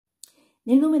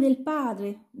Nel nome del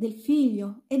Padre, del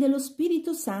Figlio e dello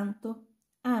Spirito Santo.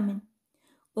 Amen.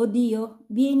 O Dio,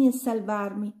 vieni a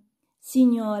salvarmi.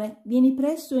 Signore, vieni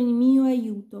presto in mio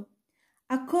aiuto.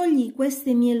 Accogli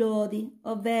queste mie lodi,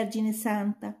 o Vergine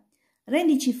Santa.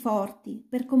 Rendici forti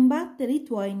per combattere i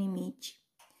tuoi nemici.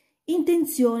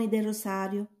 Intenzioni del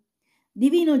Rosario.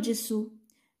 Divino Gesù,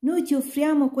 noi ti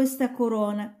offriamo questa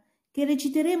corona che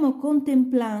reciteremo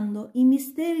contemplando i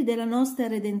misteri della nostra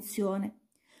redenzione.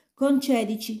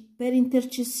 Concedici, per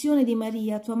intercessione di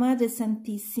Maria, tua Madre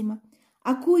Santissima,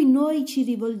 a cui noi ci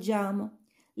rivolgiamo,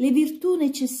 le virtù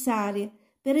necessarie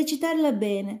per recitarla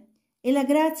bene e la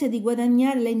grazia di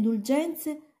guadagnare le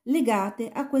indulgenze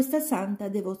legate a questa santa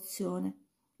devozione.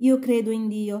 Io credo in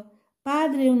Dio,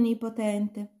 Padre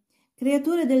Onnipotente,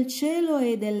 Creatore del cielo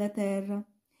e della terra,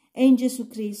 e in Gesù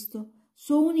Cristo,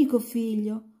 suo unico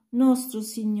Figlio, nostro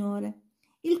Signore,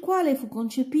 il quale fu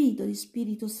concepito di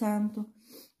Spirito Santo,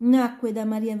 nacque da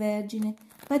Maria Vergine,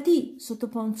 patì sotto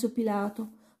Ponzio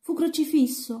Pilato, fu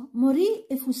crocifisso, morì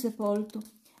e fu sepolto,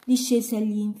 discese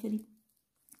agli inferi.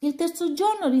 Il terzo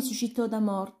giorno risuscitò da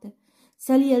morte,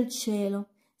 salì al cielo,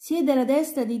 siede alla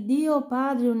destra di Dio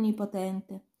Padre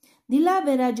Onnipotente. Di là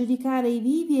verrà a giudicare i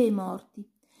vivi e i morti.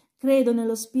 Credo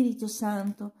nello Spirito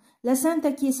Santo, la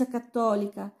Santa Chiesa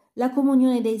Cattolica, la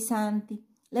comunione dei santi,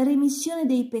 la remissione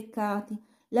dei peccati,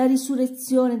 la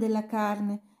risurrezione della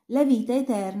carne, la vita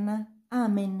eterna.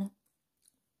 Amen.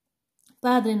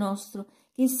 Padre nostro,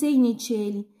 che sei nei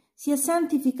cieli, sia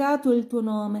santificato il tuo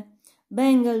nome,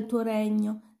 venga il tuo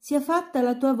regno, sia fatta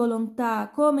la tua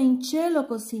volontà, come in cielo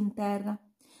così in terra.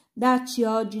 Dacci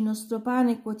oggi il nostro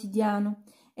pane quotidiano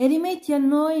e rimetti a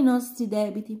noi i nostri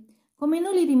debiti, come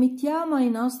noi li rimettiamo ai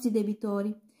nostri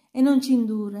debitori, e non ci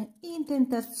indurre in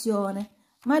tentazione,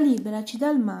 ma liberaci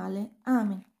dal male.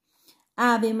 Amen.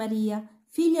 Ave Maria,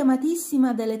 figlia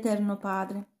amatissima dell'Eterno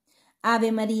Padre.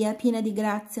 Ave Maria, piena di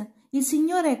grazia, il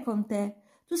Signore è con te.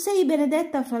 Tu sei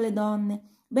benedetta fra le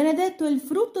donne, benedetto è il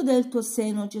frutto del tuo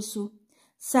seno, Gesù.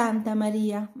 Santa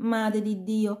Maria, Madre di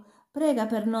Dio, prega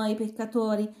per noi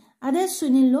peccatori, adesso e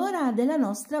nell'ora della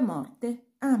nostra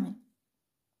morte. Amen.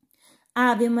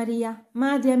 Ave Maria,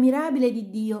 Madre ammirabile di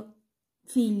Dio,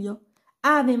 Figlio.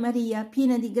 Ave Maria,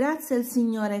 piena di grazia, il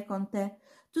Signore è con te.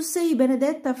 Tu sei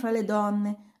benedetta fra le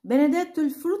donne, benedetto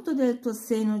il frutto del tuo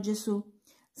seno, Gesù.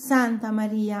 Santa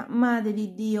Maria, Madre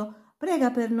di Dio,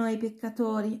 prega per noi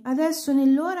peccatori, adesso e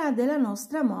nell'ora della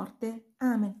nostra morte.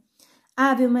 Amen.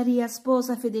 Ave Maria,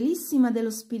 sposa fedelissima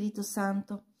dello Spirito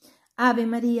Santo. Ave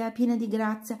Maria, piena di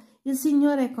grazia, il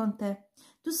Signore è con te.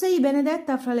 Tu sei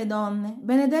benedetta fra le donne,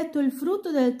 benedetto il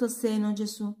frutto del tuo seno,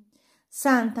 Gesù.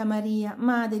 Santa Maria,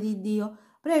 Madre di Dio,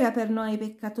 prega per noi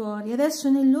peccatori, adesso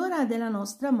e nell'ora della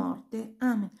nostra morte.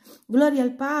 Amen. Gloria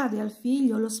al Padre, al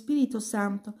Figlio, allo Spirito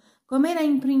Santo, come era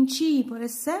in principio, ora e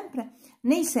sempre,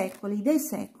 nei secoli dei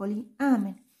secoli.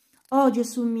 Amen. O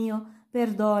Gesù mio,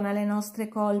 perdona le nostre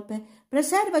colpe,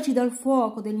 preservaci dal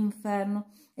fuoco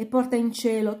dell'inferno e porta in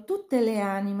cielo tutte le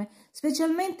anime,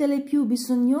 specialmente le più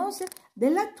bisognose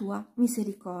della tua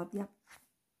misericordia.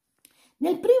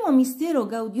 Nel primo mistero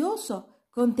gaudioso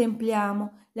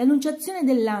contempliamo l'annunciazione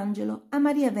dell'angelo a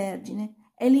Maria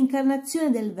Vergine e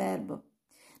l'incarnazione del Verbo.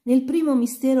 Nel primo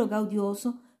mistero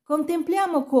gaudioso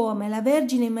contempliamo come la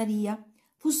Vergine Maria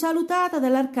fu salutata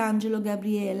dall'arcangelo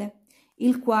Gabriele,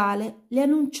 il quale le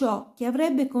annunciò che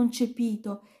avrebbe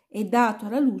concepito e dato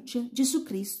alla luce Gesù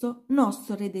Cristo,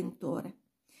 nostro Redentore.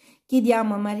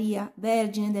 Chiediamo a Maria,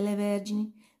 Vergine delle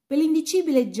Vergini, per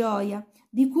l'indicibile gioia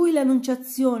di cui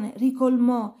l'annunciazione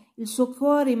ricolmò il suo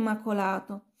cuore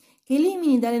immacolato, che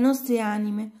elimini dalle nostre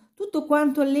anime tutto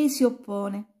quanto a lei si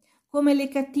oppone, come le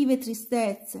cattive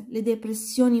tristezze, le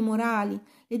depressioni morali,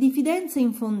 le diffidenze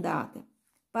infondate.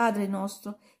 Padre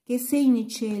nostro, che sei nei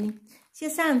cieli, sia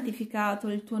santificato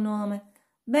il tuo nome,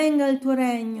 venga il tuo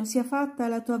regno, sia fatta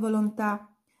la tua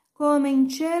volontà, come in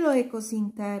cielo e così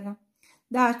in terra.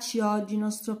 Dacci oggi il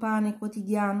nostro pane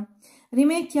quotidiano,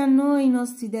 rimetti a noi i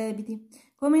nostri debiti,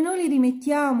 come noi li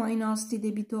rimettiamo ai nostri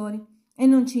debitori, e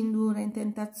non ci indurre in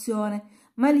tentazione,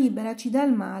 ma liberaci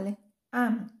dal male.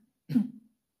 Amen.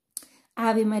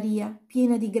 Ave Maria,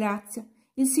 piena di grazia,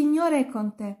 il Signore è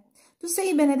con te. Tu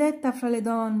sei benedetta fra le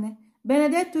donne,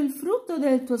 benedetto il frutto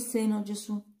del tuo seno,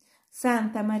 Gesù.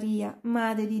 Santa Maria,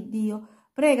 Madre di Dio,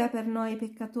 prega per noi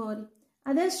peccatori,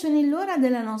 adesso e nell'ora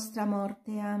della nostra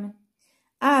morte. Amen.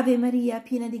 Ave Maria,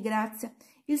 piena di grazia,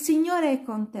 il Signore è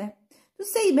con te. Tu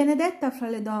sei benedetta fra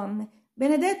le donne,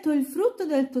 benedetto il frutto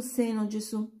del tuo seno,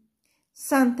 Gesù.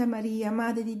 Santa Maria,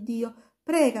 Madre di Dio,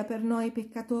 prega per noi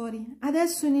peccatori,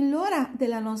 adesso e nell'ora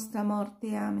della nostra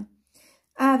morte. Amen.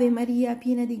 Ave Maria,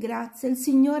 piena di grazia, il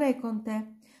Signore è con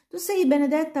te. Tu sei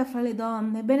benedetta fra le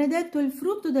donne, benedetto è il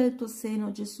frutto del tuo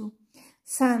seno, Gesù.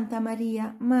 Santa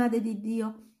Maria, Madre di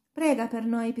Dio, prega per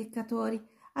noi peccatori,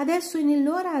 adesso e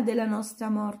nell'ora della nostra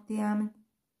morte. Amen.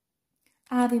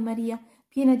 Ave Maria,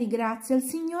 piena di grazia, il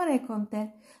Signore è con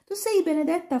te. Tu sei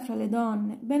benedetta fra le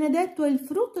donne, benedetto è il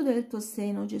frutto del tuo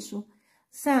seno, Gesù.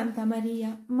 Santa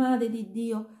Maria, Madre di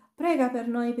Dio, prega per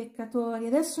noi peccatori,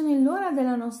 adesso e nell'ora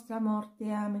della nostra morte.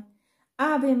 Amen.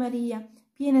 Ave Maria,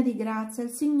 piena di grazia, il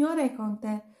Signore è con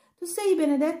te. Tu sei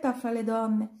benedetta fra le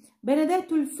donne,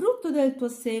 benedetto il frutto del tuo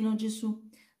seno, Gesù.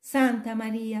 Santa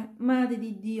Maria, Madre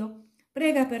di Dio,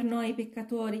 prega per noi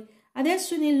peccatori,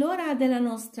 adesso e nell'ora della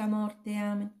nostra morte.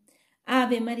 Amen.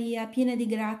 Ave Maria, piena di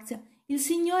grazia, il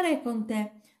Signore è con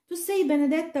te. Tu sei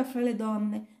benedetta fra le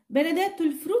donne, benedetto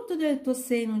il frutto del tuo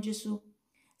seno, Gesù.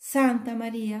 Santa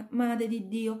Maria, Madre di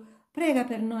Dio, prega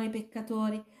per noi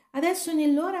peccatori, adesso e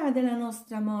nell'ora della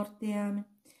nostra morte. Amen.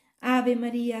 Ave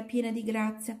Maria, piena di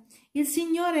grazia, il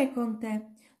Signore è con te.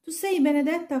 Tu sei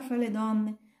benedetta fra le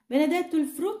donne, benedetto il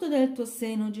frutto del tuo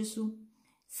seno, Gesù.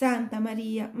 Santa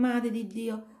Maria, Madre di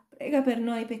Dio, prega per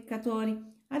noi peccatori,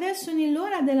 adesso e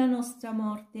nell'ora della nostra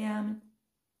morte. Amen.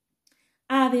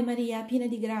 Ave Maria, piena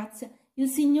di grazia, il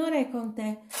Signore è con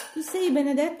te. Tu sei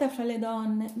benedetta fra le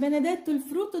donne, benedetto il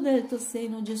frutto del tuo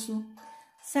seno, Gesù.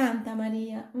 Santa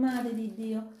Maria, Madre di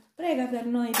Dio, prega per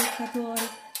noi peccatori,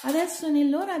 adesso e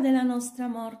nell'ora della nostra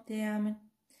morte. Amen.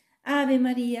 Ave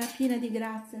Maria, piena di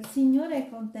grazia, il Signore è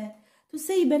con te. Tu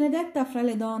sei benedetta fra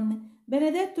le donne,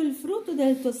 benedetto il frutto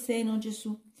del tuo seno,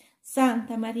 Gesù.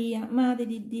 Santa Maria, Madre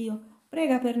di Dio,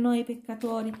 prega per noi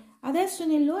peccatori, adesso e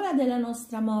nell'ora della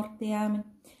nostra morte.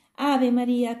 Amen. Ave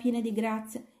Maria, piena di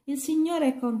grazia, il Signore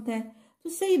è con te. Tu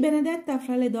sei benedetta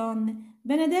fra le donne,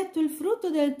 benedetto il frutto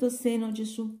del tuo seno,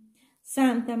 Gesù.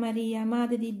 Santa Maria,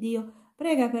 Madre di Dio,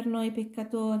 prega per noi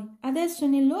peccatori, adesso e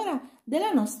nell'ora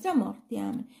della nostra morte.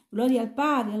 Amen. Gloria al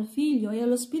Padre, al Figlio e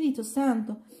allo Spirito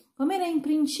Santo, come era in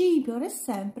principio, ora e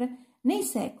sempre, nei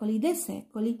secoli dei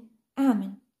secoli.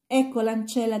 Amen. Ecco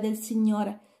l'ancella del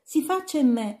Signore, si faccia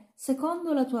in me,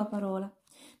 secondo la tua parola.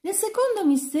 Nel secondo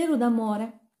mistero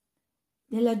d'amore,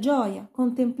 della gioia,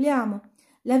 contempliamo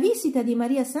la visita di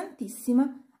Maria Santissima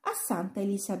a Santa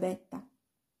Elisabetta.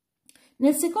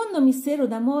 Nel secondo mistero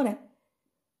d'amore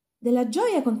della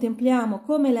gioia contempliamo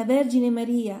come la Vergine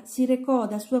Maria si recò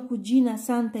da sua cugina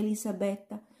Santa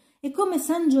Elisabetta e come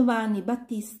San Giovanni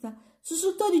Battista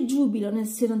sussultò di giubilo nel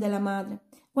seno della madre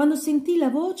quando sentì la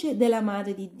voce della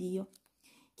Madre di Dio.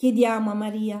 Chiediamo a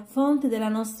Maria, fonte della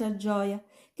nostra gioia,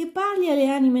 che parli alle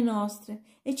anime nostre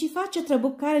e ci faccia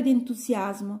traboccare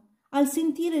d'entusiasmo al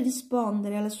sentire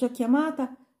rispondere alla sua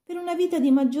chiamata per una vita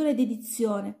di maggiore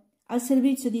dedizione al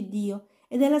servizio di Dio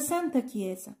e della Santa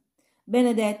Chiesa.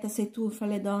 Benedetta sei tu fra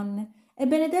le donne, e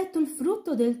benedetto il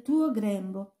frutto del tuo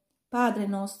grembo. Padre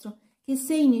nostro, che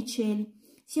sei nei cieli,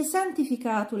 sia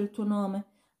santificato il tuo nome,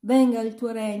 venga il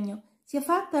tuo regno, sia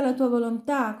fatta la tua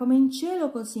volontà, come in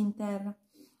cielo così in terra.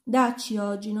 Dacci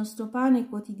oggi il nostro pane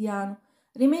quotidiano,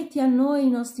 rimetti a noi i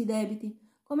nostri debiti,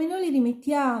 come noi li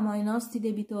rimettiamo ai nostri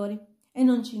debitori, e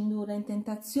non ci indurre in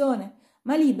tentazione,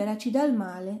 ma liberaci dal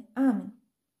male. Amen.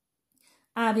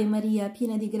 Ave Maria,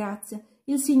 piena di grazia,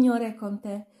 il Signore è con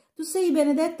te. Tu sei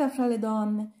benedetta fra le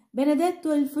donne,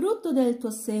 benedetto è il frutto del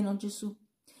tuo seno, Gesù.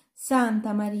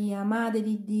 Santa Maria, Madre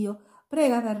di Dio,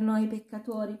 prega per noi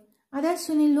peccatori,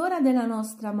 adesso e nell'ora della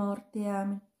nostra morte.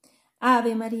 Amen.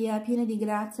 Ave Maria, piena di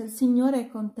grazia, il Signore è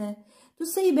con te. Tu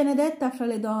sei benedetta fra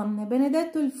le donne,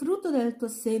 benedetto il frutto del tuo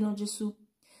seno, Gesù.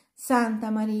 Santa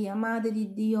Maria, Madre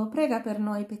di Dio, prega per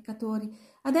noi peccatori,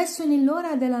 adesso e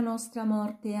nell'ora della nostra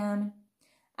morte. Amen.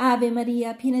 Ave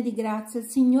Maria, piena di grazia, il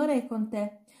Signore è con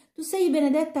te. Tu sei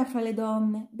benedetta fra le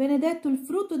donne, benedetto il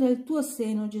frutto del tuo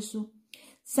seno, Gesù.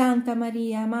 Santa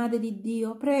Maria, Madre di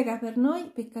Dio, prega per noi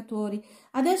peccatori,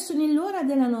 adesso e nell'ora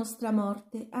della nostra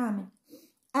morte. Amen.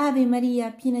 Ave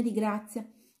Maria, piena di grazia,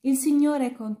 il Signore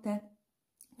è con te.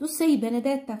 Tu sei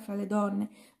benedetta fra le donne,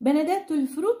 benedetto il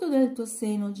frutto del tuo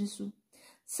seno, Gesù.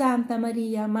 Santa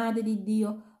Maria, Madre di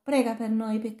Dio, prega per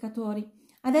noi peccatori,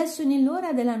 adesso e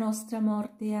nell'ora della nostra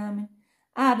morte. Amen.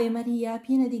 Ave Maria,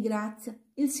 piena di grazia,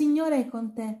 il Signore è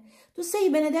con te. Tu sei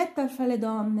benedetta fra le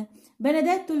donne,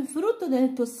 benedetto il frutto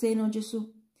del tuo seno,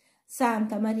 Gesù.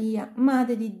 Santa Maria,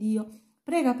 Madre di Dio,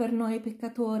 prega per noi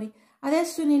peccatori,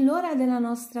 adesso e nell'ora della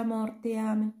nostra morte.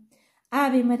 Amen.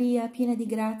 Ave Maria, piena di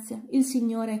grazia, il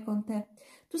Signore è con te.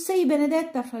 Tu sei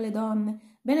benedetta fra le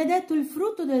donne, benedetto il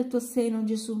frutto del tuo seno,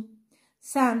 Gesù.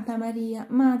 Santa Maria,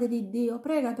 Madre di Dio,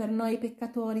 prega per noi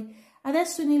peccatori,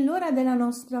 adesso e nell'ora della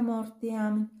nostra morte.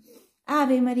 Amen.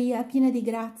 Ave Maria, piena di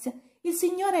grazia, il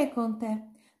Signore è con te.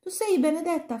 Tu sei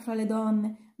benedetta fra le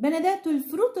donne, benedetto il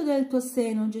frutto del tuo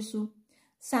seno, Gesù.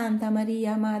 Santa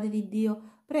Maria, Madre di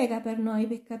Dio, prega per noi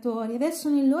peccatori, adesso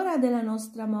e nell'ora della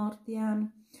nostra morte.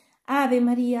 Amen. Ave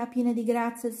Maria, piena di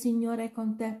grazia, il Signore è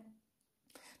con te.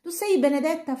 Tu sei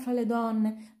benedetta fra le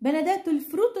donne, benedetto il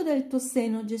frutto del tuo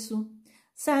seno, Gesù.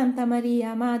 Santa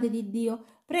Maria, Madre di Dio,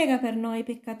 prega per noi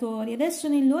peccatori, adesso e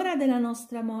nell'ora della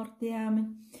nostra morte.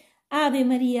 Amen. Ave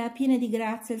Maria, piena di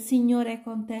grazia, il Signore è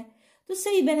con te. Tu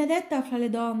sei benedetta fra le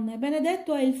donne,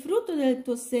 benedetto è il frutto del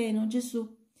tuo seno, Gesù.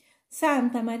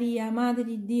 Santa Maria, Madre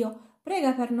di Dio,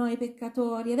 prega per noi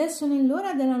peccatori, adesso e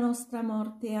nell'ora della nostra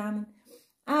morte. Amen.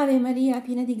 Ave Maria,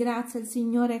 piena di grazia, il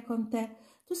Signore è con te.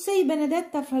 Tu sei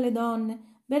benedetta fra le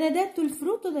donne, benedetto il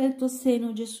frutto del tuo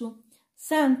seno, Gesù.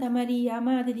 Santa Maria,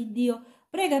 Madre di Dio,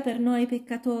 prega per noi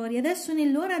peccatori, adesso e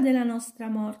nell'ora della nostra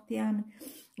morte. Amen.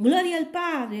 Gloria al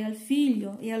Padre, al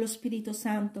Figlio e allo Spirito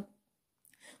Santo,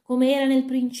 come era nel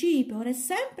principio, ora e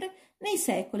sempre, nei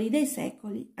secoli dei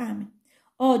secoli. Amen.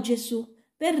 O Gesù,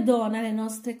 perdona le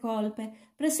nostre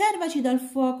colpe, preservaci dal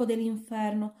fuoco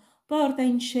dell'inferno, porta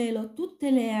in cielo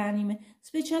tutte le anime,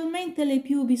 specialmente le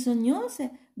più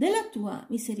bisognose della tua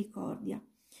misericordia.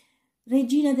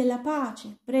 Regina della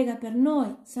pace, prega per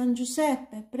noi. San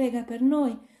Giuseppe, prega per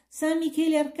noi. San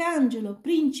Michele Arcangelo,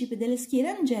 principe delle schiere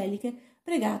angeliche,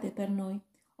 pregate per noi.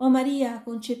 O Maria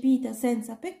concepita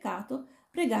senza peccato,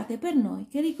 pregate per noi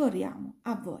che ricorriamo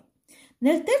a voi.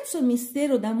 Nel terzo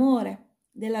mistero d'amore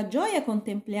della gioia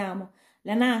contempliamo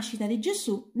la nascita di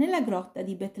Gesù nella grotta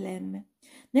di Betlemme.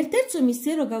 Nel terzo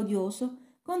mistero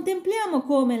gaudioso contempliamo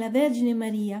come la Vergine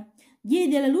Maria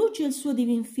diede alla luce il suo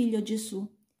divin figlio Gesù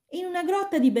in una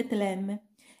grotta di Betlemme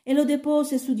e lo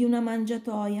depose su di una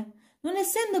mangiatoia, non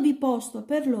essendovi posto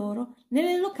per loro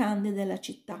nelle locande della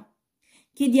città.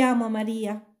 Chiediamo a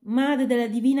Maria, Madre della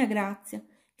Divina Grazia,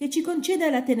 che ci conceda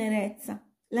la tenerezza,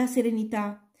 la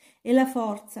serenità e la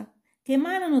forza che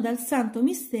emanano dal santo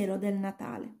mistero del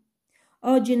Natale.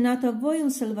 Oggi è nato a voi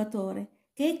un Salvatore,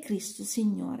 che è Cristo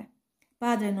Signore.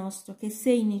 Padre nostro, che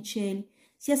sei nei cieli,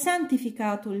 sia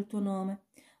santificato il tuo nome.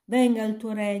 Venga il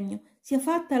tuo regno, sia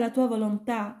fatta la tua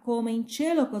volontà, come in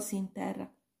cielo così in terra.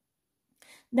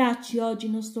 Dacci oggi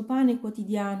il nostro pane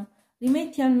quotidiano,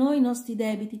 rimetti a noi i nostri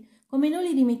debiti, come noi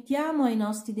li rimettiamo ai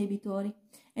nostri debitori,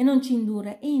 e non ci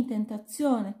indurre in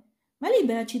tentazione, ma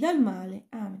liberaci dal male.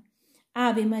 Amen.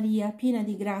 Ave Maria, piena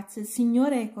di grazia, il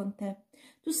Signore è con te.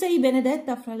 Tu sei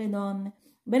benedetta fra le donne,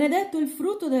 benedetto il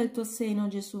frutto del tuo seno,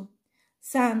 Gesù.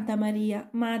 Santa Maria,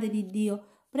 Madre di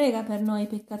Dio, prega per noi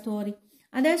peccatori,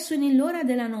 adesso e nell'ora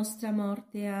della nostra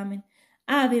morte. Amen.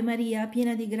 Ave Maria,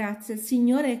 piena di grazia, il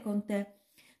Signore è con te.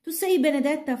 Tu sei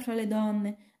benedetta fra le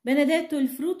donne, benedetto il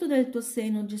frutto del tuo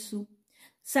seno, Gesù.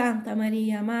 Santa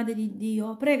Maria, Madre di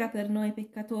Dio, prega per noi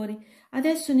peccatori,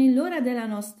 adesso e nell'ora della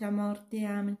nostra morte.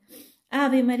 Amen.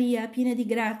 Ave Maria, piena di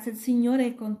grazia, il Signore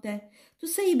è con te. Tu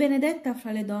sei benedetta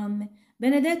fra le donne,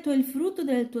 benedetto è il frutto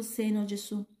del tuo seno,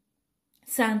 Gesù.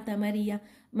 Santa Maria,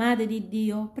 Madre di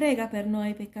Dio, prega per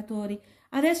noi peccatori,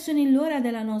 adesso e nell'ora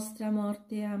della nostra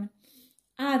morte. Amen.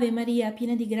 Ave Maria,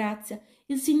 piena di grazia,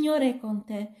 il Signore è con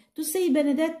te. Tu sei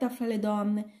benedetta fra le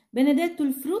donne, benedetto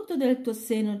il frutto del tuo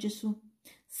seno, Gesù.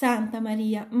 Santa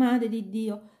Maria, Madre di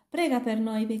Dio, prega per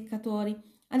noi peccatori,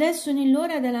 adesso e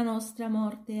nell'ora della nostra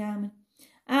morte. Amen.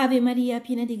 Ave Maria,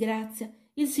 piena di grazia,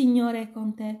 il Signore è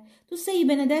con te. Tu sei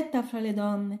benedetta fra le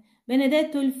donne,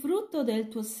 benedetto il frutto del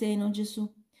tuo seno, Gesù.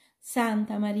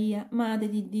 Santa Maria, Madre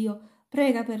di Dio,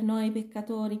 prega per noi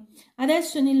peccatori,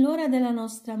 adesso e nell'ora della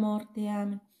nostra morte.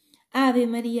 Amen. Ave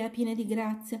Maria, piena di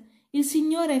grazia, il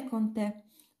Signore è con te.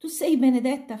 Tu sei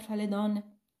benedetta fra le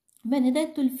donne,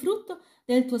 benedetto il frutto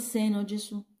del tuo seno,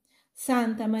 Gesù.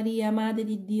 Santa Maria, Madre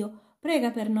di Dio,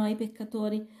 prega per noi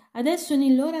peccatori, adesso e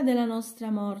nell'ora della nostra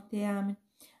morte. Amen.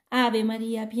 Ave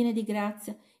Maria, piena di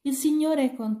grazia, il Signore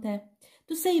è con te.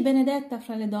 Tu sei benedetta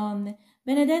fra le donne,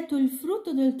 benedetto il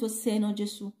frutto del tuo seno,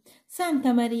 Gesù.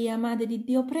 Santa Maria, Madre di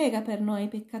Dio, prega per noi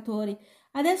peccatori,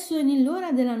 adesso e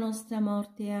nell'ora della nostra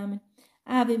morte. Amen.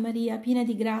 Ave Maria, piena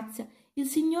di grazia, il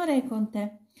Signore è con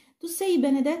te. Tu sei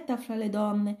benedetta fra le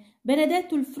donne,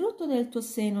 benedetto il frutto del tuo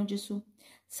seno, Gesù.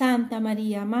 Santa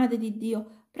Maria, Madre di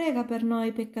Dio, prega per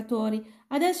noi peccatori,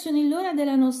 adesso e nell'ora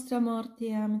della nostra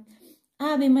morte. Amen.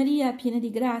 Ave Maria, piena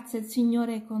di grazia, il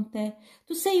Signore è con te.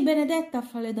 Tu sei benedetta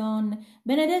fra le donne,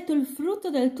 benedetto il frutto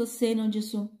del tuo seno,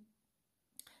 Gesù.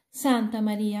 Santa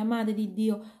Maria, Madre di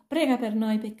Dio, prega per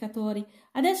noi peccatori,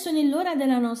 adesso e nell'ora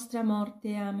della nostra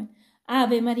morte. Amen.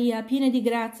 Ave Maria, piena di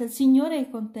grazia, il Signore è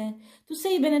con te. Tu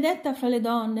sei benedetta fra le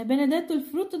donne, benedetto il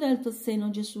frutto del tuo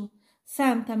seno, Gesù.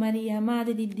 Santa Maria,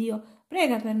 Madre di Dio,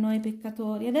 prega per noi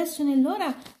peccatori, adesso e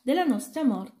nell'ora della nostra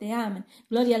morte. Amen.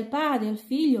 Gloria al Padre, al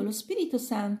Figlio, allo Spirito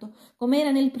Santo, come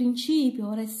era nel principio,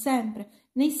 ora e sempre,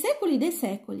 nei secoli dei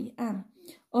secoli. Amen.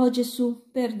 O Gesù,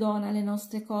 perdona le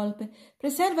nostre colpe,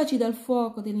 preservaci dal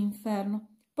fuoco dell'inferno,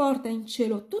 porta in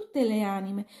cielo tutte le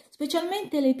anime,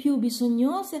 specialmente le più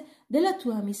bisognose della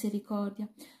tua misericordia.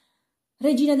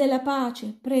 Regina della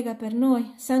pace, prega per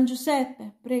noi. San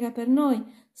Giuseppe, prega per noi.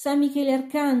 San Michele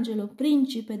Arcangelo,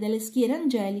 principe delle schiere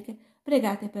angeliche,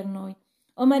 pregate per noi.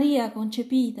 O Maria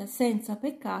concepita senza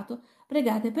peccato,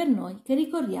 pregate per noi che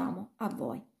ricorriamo a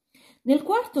voi. Nel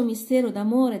quarto mistero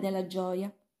d'amore e della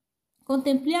gioia,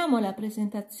 contempliamo la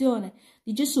presentazione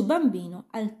di Gesù bambino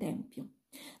al Tempio.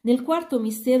 Nel quarto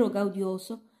mistero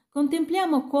gaudioso,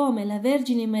 contempliamo come la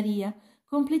Vergine Maria,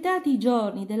 completati i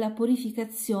giorni della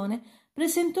purificazione,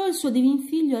 presentò il suo divin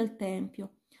figlio al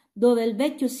Tempio, dove il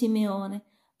vecchio Simeone,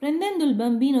 prendendo il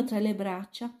bambino tra le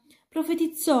braccia,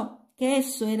 profetizzò che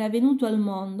esso era venuto al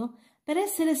mondo per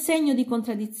essere segno di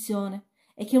contraddizione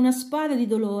e che una spada di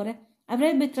dolore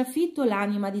avrebbe trafitto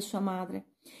l'anima di sua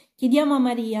madre. Chiediamo a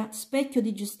Maria, specchio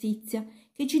di giustizia,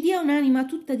 che ci dia un'anima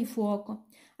tutta di fuoco,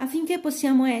 affinché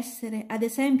possiamo essere, ad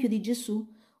esempio di Gesù,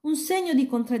 un segno di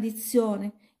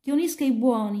contraddizione che unisca i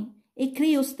buoni e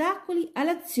crei ostacoli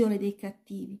all'azione dei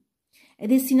cattivi. È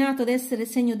destinato ad essere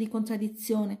segno di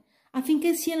contraddizione,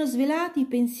 affinché siano svelati i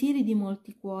pensieri di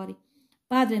molti cuori.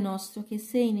 Padre nostro che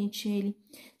sei nei cieli,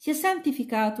 sia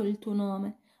santificato il tuo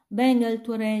nome, venga il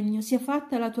tuo regno, sia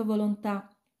fatta la tua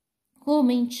volontà,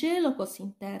 come in cielo così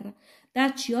in terra.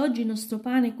 Dacci oggi il nostro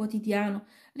pane quotidiano,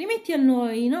 rimetti a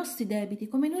noi i nostri debiti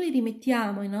come noi li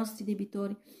rimettiamo ai nostri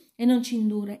debitori, e non ci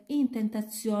indurre in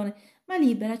tentazione, ma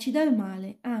liberaci dal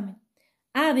male. Amen.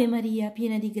 Ave Maria,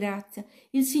 piena di grazia,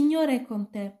 il Signore è con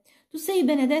te. Tu sei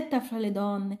benedetta fra le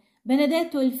donne,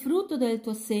 benedetto è il frutto del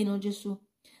tuo seno, Gesù.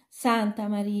 Santa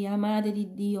Maria, Madre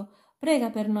di Dio, prega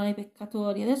per noi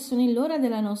peccatori, adesso nell'ora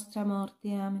della nostra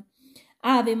morte. Amen.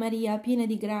 Ave Maria, piena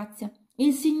di grazia,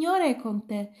 il Signore è con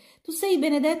te. Tu sei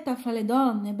benedetta fra le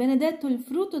donne, benedetto il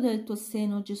frutto del tuo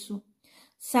seno, Gesù.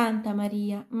 Santa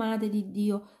Maria, Madre di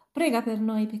Dio, prega per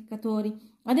noi peccatori,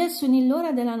 adesso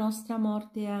nell'ora della nostra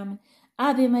morte. Amen.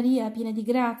 Ave Maria, piena di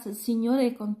grazia, il Signore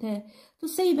è con te. Tu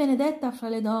sei benedetta fra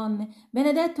le donne,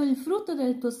 benedetto il frutto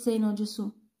del tuo seno,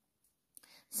 Gesù.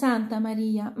 Santa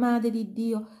Maria, Madre di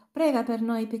Dio, prega per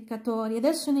noi peccatori,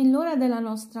 adesso nell'ora della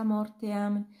nostra morte.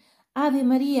 Amen. Ave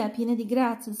Maria, piena di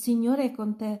grazia, il Signore è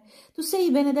con te. Tu sei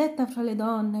benedetta fra le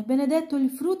donne, benedetto il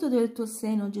frutto del tuo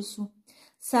seno, Gesù.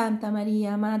 Santa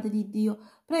Maria, Madre di Dio,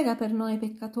 prega per noi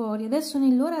peccatori, adesso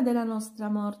nell'ora della nostra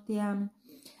morte. Amen.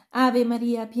 Ave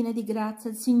Maria, piena di grazia,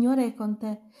 il Signore è con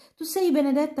te. Tu sei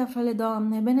benedetta fra le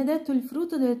donne, benedetto il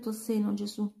frutto del tuo seno,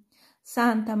 Gesù.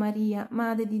 Santa Maria,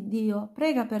 Madre di Dio,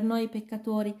 prega per noi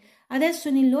peccatori, adesso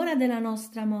e nell'ora della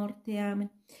nostra morte. Amen.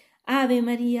 Ave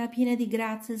Maria, piena di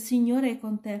grazia, il Signore è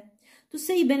con te. Tu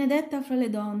sei benedetta fra le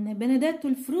donne, benedetto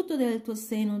il frutto del tuo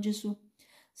seno, Gesù.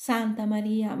 Santa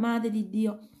Maria, Madre di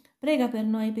Dio, prega per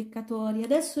noi peccatori,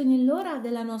 adesso e nell'ora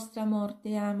della nostra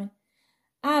morte. Amen.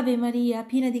 Ave Maria,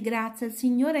 piena di grazia, il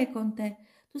Signore è con te.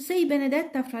 Tu sei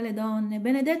benedetta fra le donne,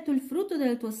 benedetto il frutto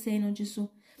del tuo seno, Gesù.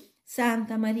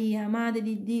 Santa Maria, Madre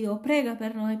di Dio, prega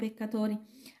per noi peccatori,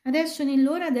 adesso e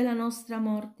nell'ora della nostra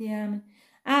morte. Amen.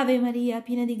 Ave Maria,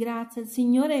 piena di grazia, il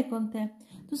Signore è con te.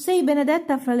 Tu sei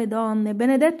benedetta fra le donne,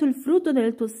 benedetto il frutto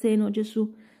del tuo seno,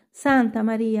 Gesù. Santa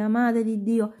Maria, Madre di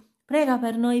Dio, prega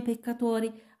per noi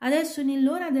peccatori, adesso e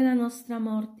nell'ora della nostra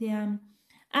morte. Amen.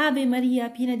 Ave Maria,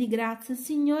 piena di grazia, il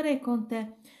Signore è con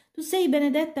te. Tu sei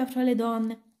benedetta fra le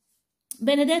donne,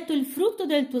 benedetto il frutto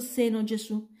del tuo seno,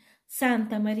 Gesù.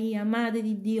 Santa Maria, Madre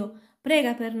di Dio,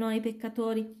 prega per noi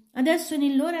peccatori, adesso e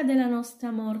nell'ora della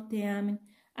nostra morte. Amen.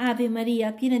 Ave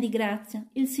Maria, piena di grazia,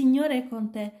 il Signore è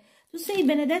con te. Tu sei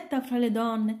benedetta fra le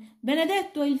donne,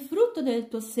 benedetto è il frutto del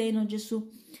tuo seno, Gesù.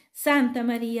 Santa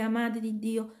Maria, Madre di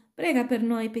Dio, prega per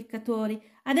noi peccatori,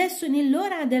 adesso e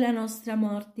nell'ora della nostra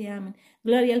morte. Amen.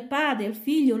 Gloria al Padre, al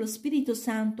Figlio, allo Spirito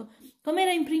Santo, come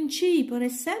era in principio, ora e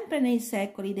sempre nei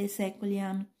secoli dei secoli.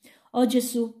 Amen. O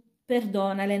Gesù,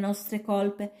 perdona le nostre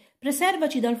colpe,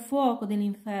 preservaci dal fuoco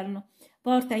dell'inferno,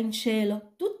 porta in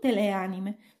cielo tutte le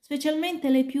anime, specialmente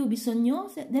le più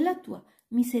bisognose della tua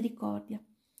misericordia.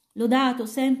 Lodato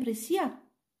sempre sia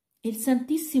il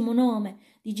santissimo nome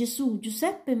di Gesù,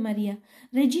 Giuseppe e Maria.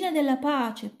 Regina della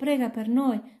pace, prega per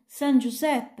noi. San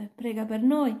Giuseppe, prega per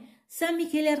noi. San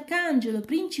Michele Arcangelo,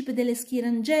 principe delle schiere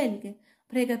angeliche,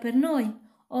 prega per noi.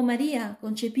 O Maria,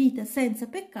 concepita senza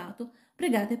peccato,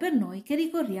 pregate per noi che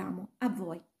ricorriamo a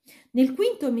voi. Nel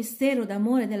quinto mistero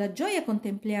d'amore e della gioia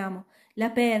contempliamo la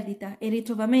perdita e il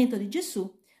ritrovamento di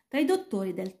Gesù tra i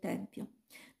dottori del Tempio.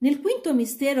 Nel quinto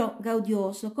mistero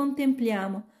gaudioso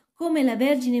contempliamo come la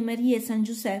Vergine Maria e San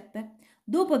Giuseppe,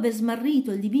 dopo aver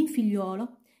smarrito il divin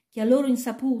figliuolo, che a loro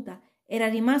insaputa era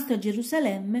rimasto a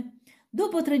Gerusalemme,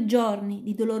 dopo 3 giorni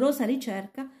di dolorosa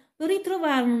ricerca lo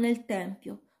ritrovarono nel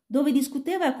Tempio, dove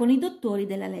discuteva con i dottori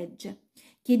della legge.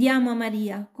 Chiediamo a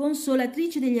Maria,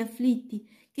 consolatrice degli afflitti,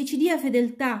 che ci dia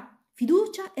fedeltà,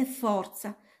 fiducia e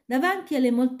forza davanti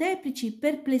alle molteplici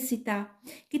perplessità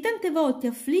che tante volte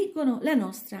affliggono la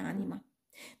nostra anima.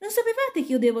 Non sapevate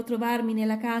che io devo trovarmi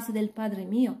nella casa del Padre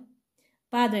mio?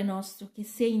 Padre nostro, che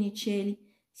sei nei cieli,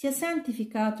 sia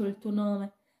santificato il tuo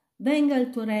nome, venga il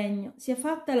tuo regno, sia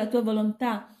fatta la tua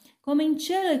volontà, come in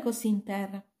cielo e così in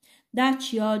terra.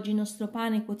 Dacci oggi il nostro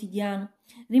pane quotidiano,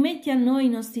 rimetti a noi i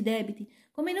nostri debiti,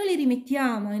 come noi li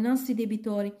rimettiamo ai nostri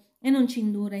debitori, e non ci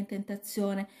indurre in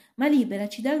tentazione, ma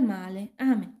liberaci dal male.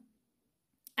 Amen.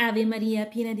 Ave Maria,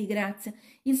 piena di grazia,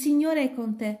 il Signore è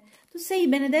con te. Tu sei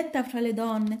benedetta fra le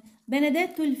donne,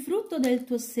 benedetto il frutto del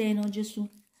tuo seno, Gesù.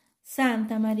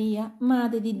 Santa Maria,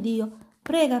 Madre di Dio,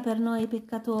 prega per noi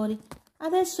peccatori,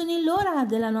 adesso e nell'ora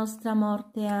della nostra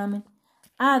morte. Amen.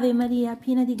 Ave Maria,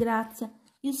 piena di grazia,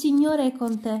 il Signore è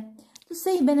con te. Tu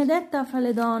sei benedetta fra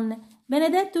le donne,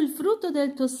 benedetto il frutto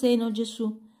del tuo seno,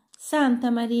 Gesù. Santa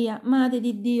Maria, Madre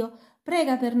di Dio,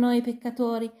 prega per noi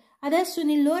peccatori, adesso e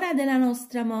nell'ora della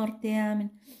nostra morte.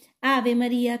 Amen. Ave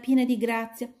Maria, piena di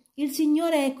grazia, il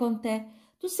Signore è con te.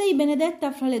 Tu sei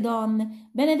benedetta fra le donne,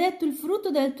 benedetto il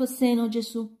frutto del tuo seno,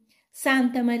 Gesù.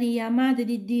 Santa Maria, Madre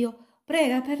di Dio,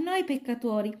 prega per noi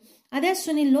peccatori,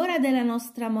 adesso e nell'ora della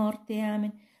nostra morte.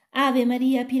 Amen. Ave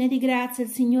Maria, piena di grazia,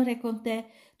 il Signore è con te.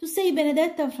 Tu sei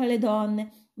benedetta fra le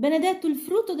donne, benedetto il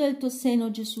frutto del tuo seno,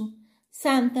 Gesù.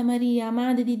 Santa Maria,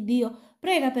 Madre di Dio,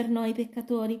 prega per noi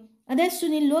peccatori, adesso e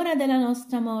nell'ora della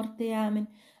nostra morte. Amen.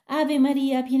 Ave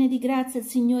Maria, piena di grazia, il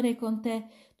Signore è con te.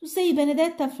 Tu sei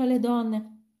benedetta fra le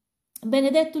donne,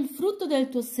 benedetto il frutto del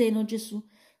tuo seno, Gesù.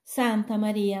 Santa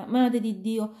Maria, Madre di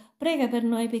Dio, prega per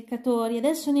noi peccatori,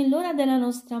 adesso e nell'ora della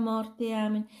nostra morte.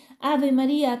 Amen. Ave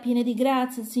Maria, piena di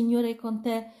grazia, il Signore è con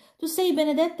te. Tu sei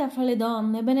benedetta fra le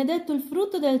donne, benedetto il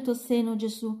frutto del tuo seno,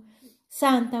 Gesù.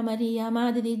 Santa Maria,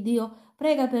 Madre di Dio,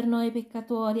 prega per noi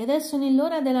peccatori, adesso e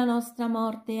nell'ora della nostra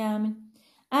morte. Amen.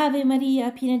 Ave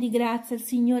Maria, piena di grazia, il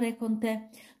Signore è con te.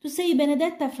 Tu sei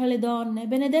benedetta fra le donne,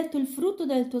 benedetto il frutto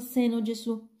del tuo seno,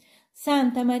 Gesù.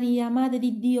 Santa Maria, Madre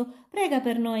di Dio, prega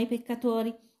per noi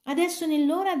peccatori, adesso e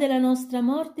nell'ora della nostra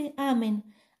morte. Amen.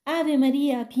 Ave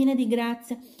Maria, piena di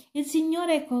grazia, il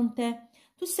Signore è con te.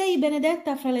 Tu sei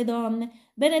benedetta fra le donne,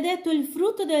 benedetto il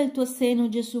frutto del tuo seno,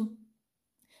 Gesù.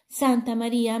 Santa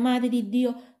Maria, Madre di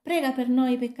Dio, prega per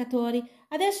noi peccatori,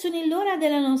 adesso e nell'ora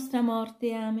della nostra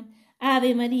morte. Amen.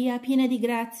 Ave Maria, piena di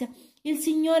grazia, il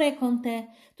Signore è con te.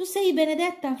 Tu sei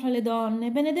benedetta fra le donne,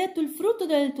 benedetto il frutto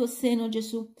del tuo seno,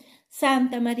 Gesù.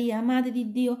 Santa Maria, Madre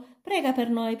di Dio, prega per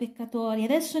noi peccatori,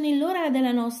 adesso e nell'ora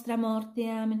della nostra morte.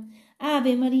 Amen.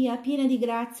 Ave Maria, piena di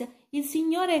grazia, il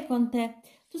Signore è con te.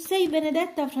 Tu sei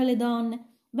benedetta fra le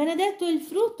donne, benedetto il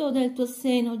frutto del tuo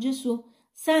seno, Gesù.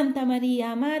 Santa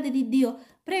Maria, Madre di Dio,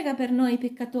 prega per noi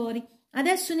peccatori,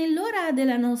 adesso e nell'ora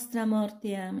della nostra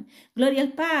morte. Amen. Gloria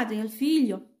al Padre, al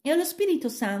Figlio e allo Spirito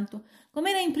Santo, come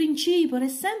era in principio, ora e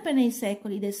sempre nei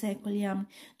secoli dei secoli. Amen.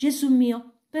 Gesù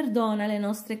mio, perdona le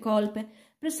nostre colpe,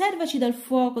 preservaci dal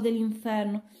fuoco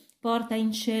dell'inferno, porta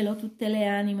in cielo tutte le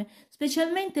anime,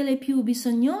 specialmente le più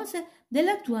bisognose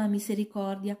della tua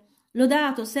misericordia.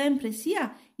 Lodato sempre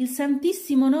sia il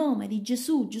santissimo nome di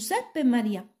Gesù, Giuseppe e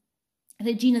Maria.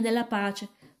 Regina della pace,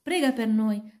 prega per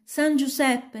noi. San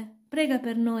Giuseppe, prega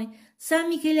per noi. San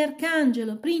Michele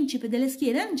Arcangelo, principe delle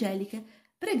schiere angeliche,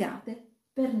 pregate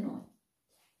per noi.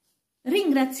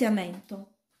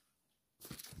 Ringraziamento.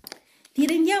 Ti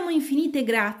rendiamo infinite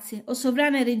grazie, o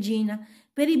sovrana Regina,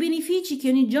 per i benefici che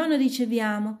ogni giorno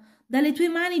riceviamo dalle tue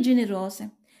mani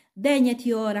generose.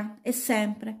 Degnati ora e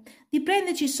sempre di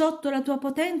prenderci sotto la tua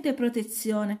potente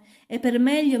protezione e per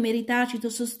meglio meritarci tuo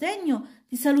sostegno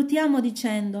ti salutiamo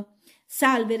dicendo: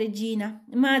 Salve Regina,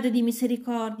 Madre di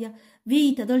misericordia,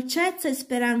 vita, dolcezza e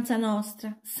speranza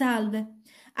nostra, salve.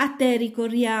 A te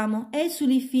ricorriamo,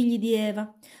 esuli figli di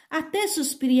Eva, a te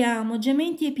sospiriamo,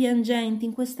 gementi e piangenti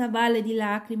in questa valle di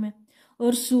lacrime.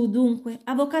 Orsù, dunque,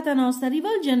 avvocata nostra,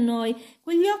 rivolgi a noi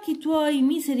quegli occhi tuoi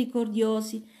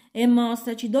misericordiosi e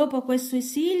mostraci dopo questo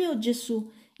esilio, Gesù,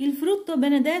 il frutto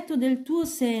benedetto del tuo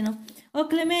seno, o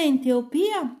clemente, o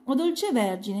pia, o dolce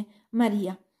Vergine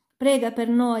Maria. Prega per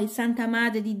noi, Santa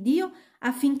Madre di Dio,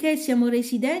 affinché siamo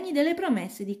resi degni delle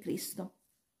promesse di Cristo.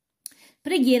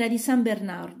 Preghiera di San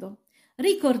Bernardo.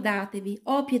 Ricordatevi,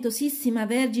 o pietosissima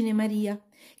Vergine Maria,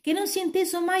 che non si è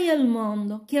inteso mai al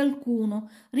mondo che alcuno,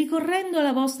 ricorrendo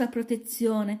alla vostra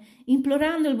protezione,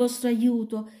 implorando il vostro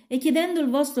aiuto e chiedendo il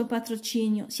vostro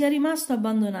patrocinio, sia rimasto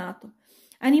abbandonato.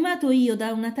 Animato io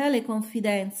da una tale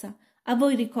confidenza, a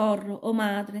voi ricorro, o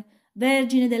Madre,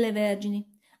 Vergine delle Vergini,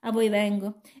 a voi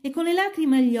vengo, e con le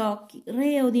lacrime agli occhi,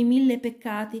 reo di 1000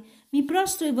 peccati, mi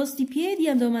prostro ai vostri piedi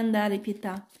a domandare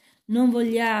pietà. Non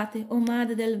vogliate, o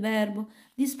Madre del Verbo,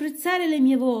 disprezzare le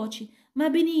mie voci, ma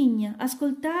benigna,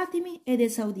 ascoltatemi ed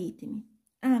esauditemi.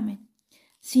 Amen.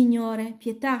 Signore,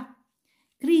 pietà.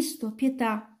 Cristo,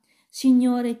 pietà.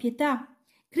 Signore, pietà.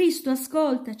 Cristo,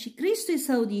 ascoltaci. Cristo,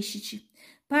 esaudiscici.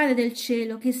 Padre del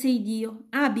cielo, che sei Dio,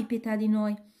 abbi pietà di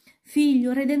noi.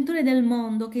 Figlio, Redentore del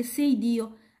mondo, che sei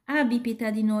Dio, abbi pietà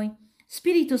di noi.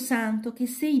 Spirito Santo, che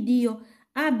sei Dio,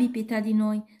 abbi pietà di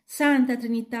noi. Santa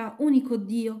Trinità, unico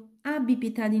Dio, abbi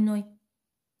pietà di noi.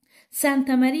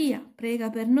 Santa Maria,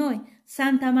 prega per noi.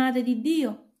 Santa Madre di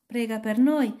Dio, prega per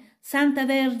noi. Santa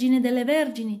Vergine delle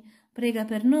Vergini, prega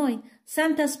per noi.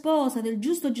 Santa Sposa del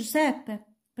giusto Giuseppe,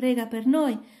 prega per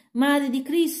noi. Madre di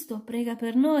Cristo, prega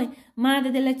per noi. Madre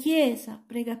della Chiesa,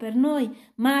 prega per noi.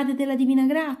 Madre della Divina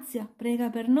Grazia, prega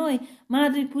per noi.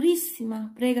 Madre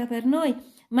Purissima, prega per noi.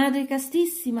 Madre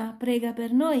Castissima, prega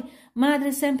per noi.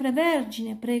 Madre Sempre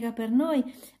Vergine, prega per noi.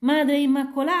 Madre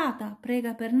Immacolata,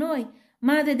 prega per noi.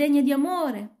 Madre degna di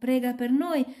amore, prega per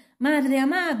noi. Madre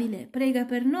amabile, prega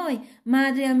per noi.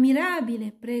 Madre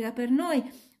ammirabile, prega per noi.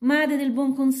 Madre del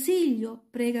buon consiglio,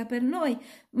 prega per noi.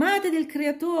 Madre del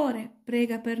Creatore,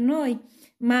 prega per noi.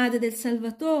 Madre del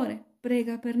Salvatore,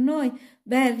 prega per noi.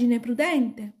 Vergine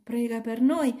prudente, prega per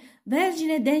noi.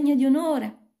 Vergine degna di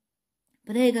onore,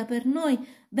 prega per noi.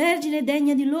 Vergine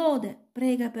degna di lode,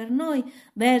 prega per noi.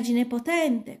 Vergine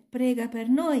potente, prega per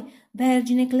noi.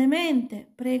 Vergine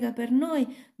clemente, prega per noi.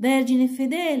 Vergine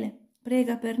fedele,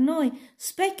 prega per noi.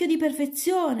 Specchio di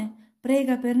perfezione,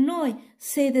 prega per noi.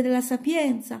 Sede della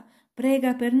sapienza,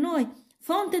 prega per noi.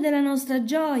 Fonte della nostra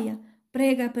gioia,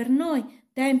 prega per noi.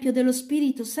 Tempio dello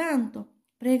Spirito Santo,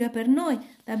 prega per noi.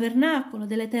 Tabernacolo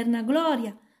dell'eterna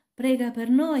gloria, prega per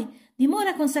noi.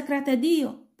 Dimora consacrata a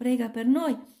Dio, prega per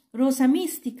noi. Rosa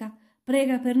mistica,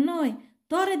 prega per noi.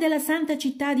 Torre della santa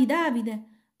città di Davide,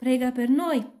 prega per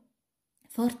noi.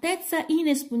 Fortezza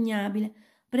inespugnabile,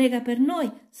 prega per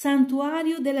noi.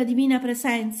 Santuario della divina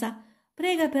presenza,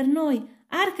 prega per noi.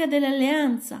 Arca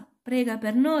dell'alleanza, prega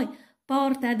per noi.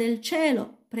 Porta del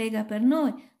cielo, prega per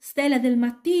noi. Stella del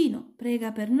mattino,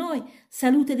 prega per noi.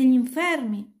 Salute degli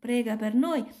infermi, prega per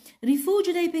noi.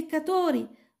 Rifugio dei peccatori,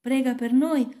 prega per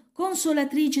noi.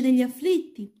 Consolatrice degli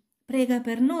afflitti, prega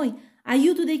per noi.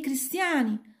 Aiuto dei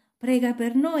cristiani, prega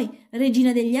per noi.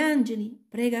 Regina degli angeli,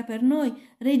 prega per noi.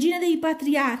 Regina dei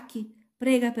patriarchi,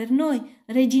 prega per noi.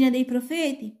 Regina dei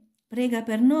profeti, prega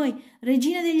per noi.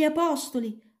 Regina degli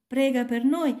apostoli, prega per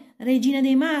noi. Regina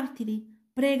dei martiri,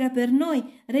 prega per noi.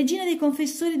 Regina dei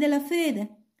confessori della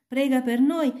fede, prega per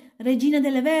noi. Regina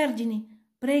delle Vergini,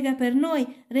 prega per noi.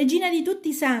 Regina di tutti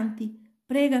i santi,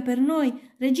 prega per noi.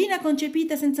 Regina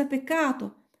concepita senza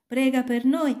peccato, prega per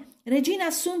noi. Regina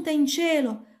assunta in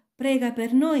cielo, prega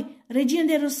per noi. Regina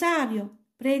del Rosario,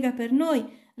 prega per noi.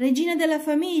 Regina della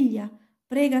famiglia,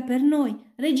 prega per noi.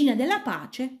 Regina della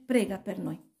pace, prega per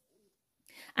noi.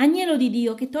 Agnello di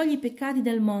Dio che togli i peccati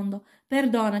del mondo,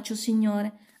 perdonaci, o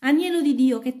Signore. Agnello di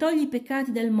Dio che togli i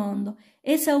peccati del mondo,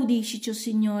 esaudiscici, o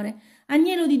Signore.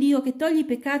 Agnello di Dio che togli i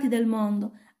peccati del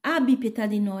mondo, abbi pietà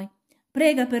di noi.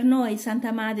 Prega per noi,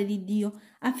 Santa Madre di Dio,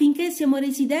 affinché siamo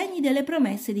resi degni delle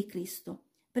promesse di Cristo.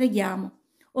 Preghiamo.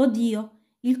 O Dio,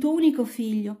 il tuo unico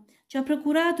Figlio, ci ha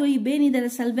procurato i beni della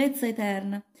salvezza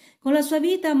eterna, con la sua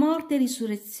vita, morte e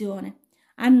risurrezione.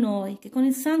 A noi, che con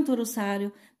il Santo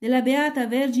Rosario della Beata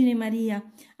Vergine Maria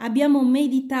abbiamo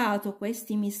meditato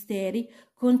questi misteri,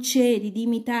 concedi di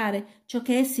imitare ciò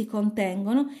che essi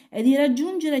contengono e di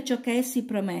raggiungere ciò che essi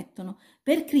promettono.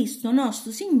 Per Cristo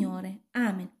nostro Signore.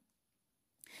 Amen.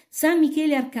 San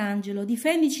Michele Arcangelo,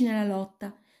 difendici nella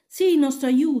lotta. Sii il nostro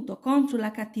aiuto contro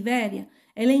la cattiveria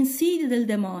e le insidie del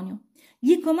demonio.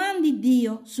 Gli comandi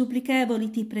Dio, supplichevoli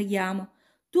ti preghiamo,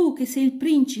 tu che sei il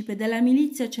principe della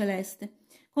milizia celeste,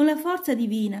 con la forza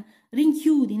divina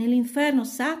rinchiudi nell'inferno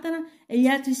Satana e gli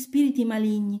altri spiriti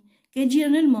maligni che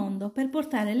girano il mondo per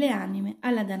portare le anime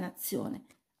alla dannazione.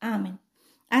 Amen.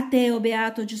 A te, o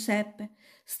beato Giuseppe,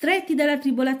 stretti dalla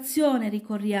tribolazione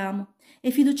ricorriamo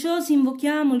e fiduciosi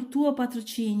invochiamo il tuo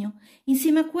patrocinio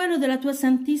insieme a quello della tua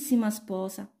Santissima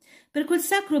Sposa, per quel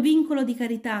sacro vincolo di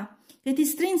carità che ti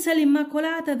strinse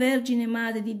all'Immacolata Vergine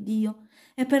Madre di Dio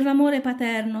e per l'amore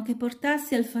paterno che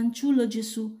portassi al fanciullo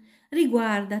Gesù,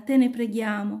 Riguarda, te ne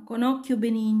preghiamo, con occhio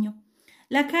benigno,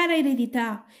 la cara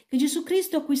eredità che Gesù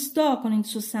Cristo acquistò con il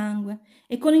suo sangue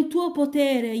e con il tuo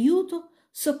potere e aiuto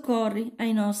soccorri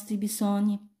ai nostri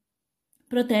bisogni.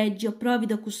 Proteggi, o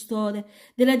provvido custode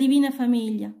della divina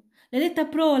famiglia, l'eletta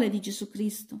prole di Gesù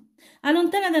Cristo.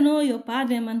 Allontana da noi, o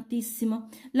Padre amantissimo,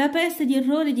 la peste di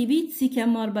errori e di vizi che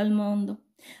ammorba il mondo.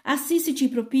 Assistici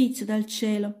propizio dal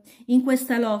cielo in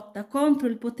questa lotta contro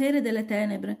il potere delle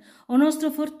tenebre, o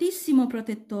nostro fortissimo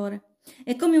protettore.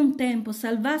 E come un tempo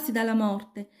salvasti dalla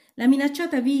morte la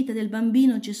minacciata vita del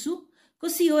bambino Gesù,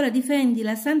 così ora difendi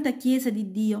la Santa Chiesa di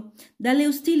Dio dalle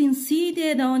ostili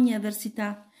insidie e da ogni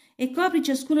avversità, e copri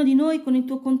ciascuno di noi con il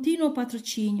tuo continuo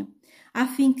patrocinio,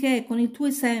 affinché con il tuo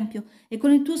esempio e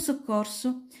con il tuo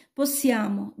soccorso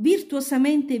possiamo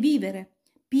virtuosamente vivere,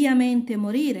 piamente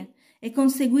morire e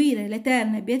conseguire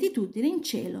l'eterna beatitudine in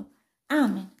cielo.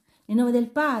 Amen. Nel nome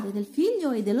del Padre, del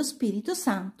Figlio e dello Spirito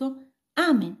Santo.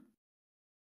 Amen.